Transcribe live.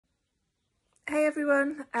Hey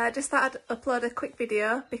everyone, just thought I'd upload a quick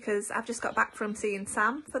video because I've just got back from seeing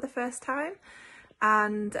Sam for the first time,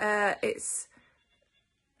 and I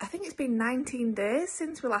think it's been 19 days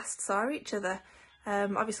since we last saw each other.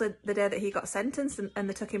 Obviously the day that he got sentenced and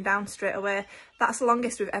they took him down straight away, that's the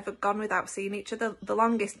longest we've ever gone without seeing each other. The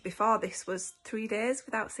longest before this was 3 days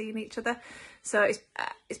without seeing each other. So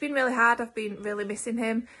it's been really hard. I've been really missing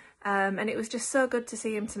him. And it was just so good to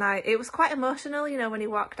see him tonight. It was quite emotional, you know, when he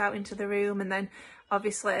walked out into the room, and then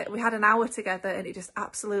obviously we had an hour together and it just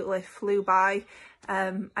absolutely flew by.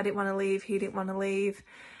 I didn't want to leave, he didn't want to leave.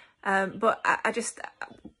 But I just,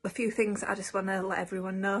 a few things I just want to let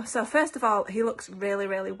everyone know. So first of all, he looks really,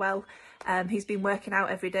 really well. He's been working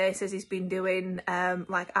out every day. Says he's been doing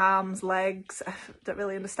like arms, legs, I don't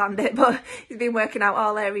really understand it, but he's been working out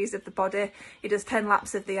all areas of the body. He does 10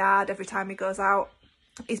 laps of the yard every time he goes out.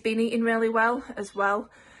 He's been eating really well as well,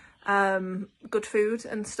 good food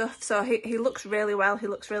and stuff, so he looks really well, he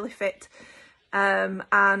looks really fit, and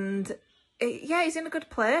yeah, he's in a good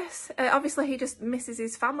place. Obviously he just misses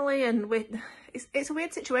his family, and it's a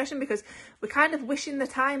weird situation because we're kind of wishing the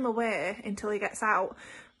time away until he gets out,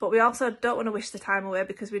 but we also don't want to wish the time away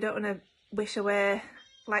because we don't want to wish away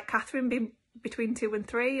like Catherine being between 2 and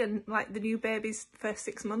 3 and like the new baby's first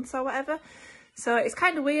 6 months or whatever. So it's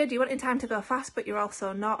kind of weird. You're wanting time to go fast, but you're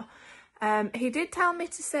also not. He did tell me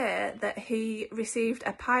to say that he received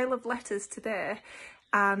a pile of letters today,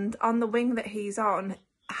 and on the wing that he's on,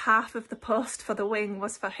 half of the post for the wing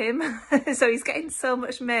was for him. So he's getting so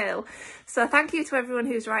much mail. So thank you to everyone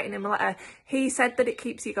who's writing him a letter. He said that it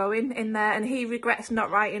keeps you going in there, and he regrets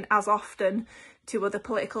not writing as often to other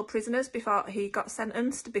political prisoners before he got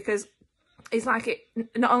sentenced, because it's like it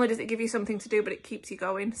not only does it give you something to do, but it keeps you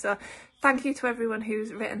going. So thank you to everyone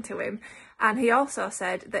who's written to him. And he also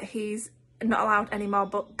said that he's not allowed any more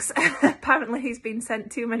books. Apparently he's been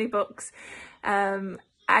sent too many books.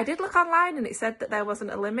 I did look online and it said that there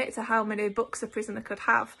wasn't a limit to how many books a prisoner could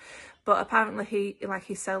have, but apparently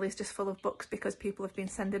his cell is just full of books because people have been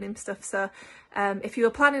sending him stuff. So if you were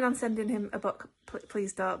planning on sending him a book,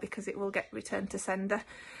 please don't, because it will get returned to sender.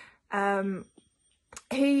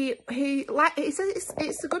 He says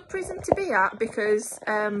it's a good prison to be at because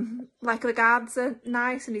like the guards are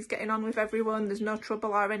nice and he's getting on with everyone, there's no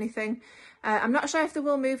trouble or anything. I'm not sure if they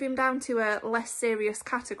will move him down to a less serious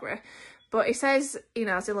category, but he says, you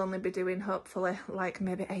know, as he'll only be doing hopefully like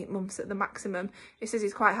maybe 8 months at the maximum, he says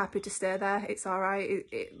he's quite happy to stay there. It's all right.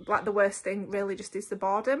 Like the worst thing really just is the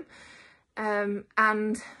boredom.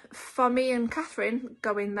 And for me and Catherine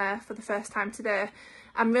going there for the first time today,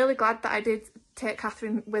 I'm really glad that I did take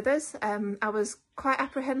Catherine with us. I was quite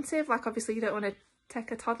apprehensive, like obviously you don't want to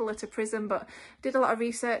take a toddler to prison, but did a lot of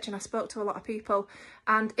research and I spoke to a lot of people,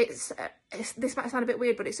 and it's this might sound a bit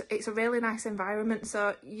weird, but it's a really nice environment.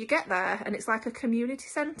 So you get there and it's like a community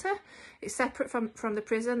centre. It's separate from the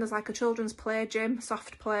prison. There's like a children's play gym,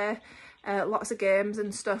 soft play, lots of games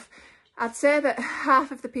and stuff. I'd say that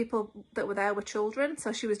half of the people that were there were children,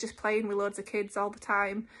 so she was just playing with loads of kids all the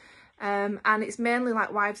time. And it's mainly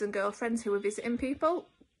like wives and girlfriends who were visiting people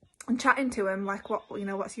and chatting to them, like, what, you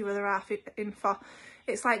know, what's your other half in for?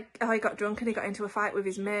 It's like, oh, he got drunk and he got into a fight with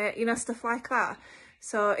his mate, you know, stuff like that.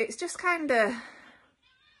 So it's just kind of,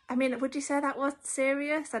 I mean, would you say that was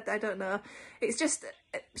serious? I don't know. It's just,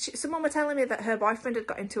 someone were telling me that her boyfriend had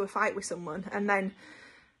got into a fight with someone, and then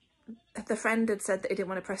the friend had said that he didn't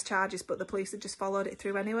want to press charges, but the police had just followed it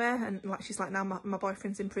through anyway, and like she's like, now my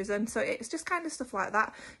boyfriend's in prison. So it's just kind of stuff like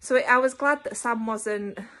that. So I was glad that Sam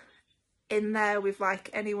wasn't in there with like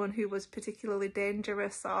anyone who was particularly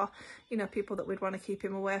dangerous, or, you know, people that we'd want to keep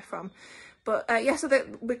him away from. But yeah, so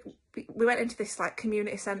we went into this like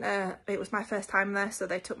community centre. It was my first time there, so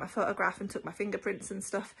they took my photograph and took my fingerprints and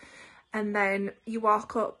stuff. And then you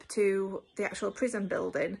walk up to the actual prison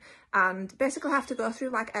building and basically have to go through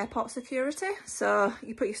like airport security. So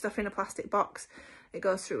you put your stuff in a plastic box, it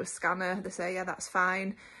goes through a scanner, they say, yeah, that's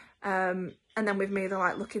fine. And then with me, they're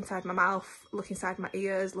like, look inside my mouth, look inside my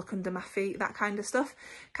ears, look under my feet, that kind of stuff.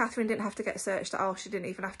 Catherine didn't have to get searched at all. She didn't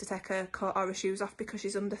even have to take her coat or her shoes off because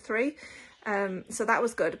she's under 3. So that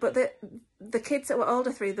was good. But the kids that were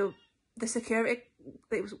older 3, the security,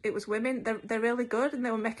 it was women, they're really good, and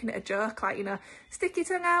they were making it a joke, like, you know, stick your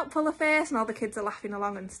tongue out, pull a face, and all the kids are laughing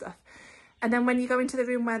along and stuff. And then when you go into the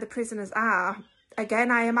room where the prisoners are,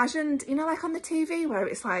 again, I imagined, you know, like on the TV where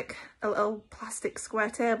it's like a little plastic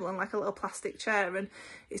square table and like a little plastic chair and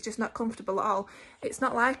it's just not comfortable at all. It's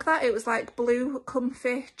not like that. It was like blue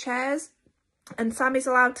comfy chairs, and Sammy's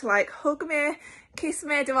allowed to like hug me kiss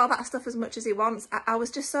me, do all that stuff as much as he wants. I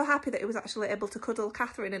was just so happy that he was actually able to cuddle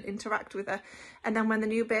Catherine and interact with her. And then when the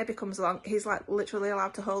new baby comes along, he's like literally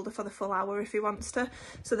allowed to hold her for the full hour if he wants to.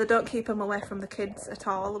 So they don't keep him away from the kids at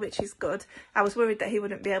all, which is good. I was worried that he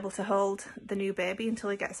wouldn't be able to hold the new baby until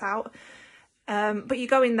he gets out. But you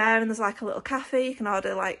go in there and there's like a little cafe, you can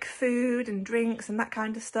order like food and drinks and that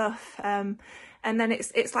kind of stuff. And then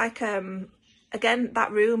it's like, again,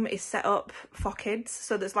 that room is set up for kids.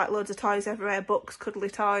 So there's like loads of toys everywhere, books, cuddly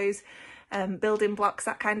toys, building blocks,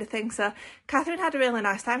 that kind of thing. So Catherine had a really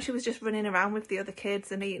nice time. She was just running around with the other kids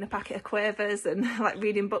and eating a packet of quavers and like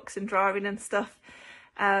reading books and drawing and stuff.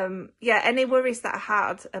 Yeah, any worries that I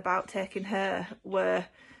had about taking her were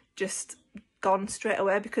just gone straight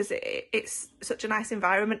away because it's such a nice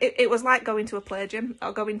environment. It was like going to a play gym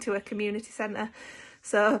or going to a community centre.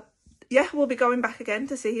 So yeah, we'll be going back again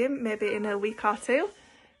to see him maybe in a week or two.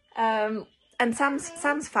 And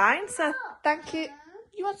Sam's fine, so thank you.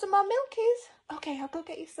 You want some more milkies? Okay, I'll go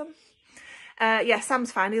get you some. Yeah,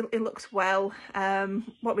 Sam's fine, he looks well.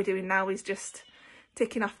 What we're doing now is just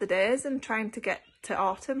ticking off the days and trying to get to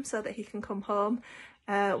autumn so that he can come home,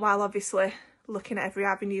 while obviously looking at every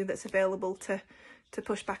avenue that's available to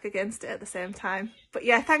push back against it at the same time. But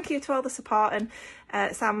yeah, thank you to all the support,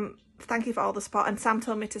 and Sam, thank you for all the support. And Sam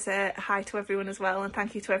told me to say hi to everyone as well, and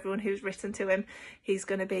thank you to everyone who's written to him. He's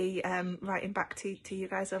going to be writing back to you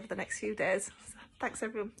guys over the next few days. So thanks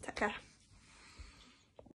everyone, take care.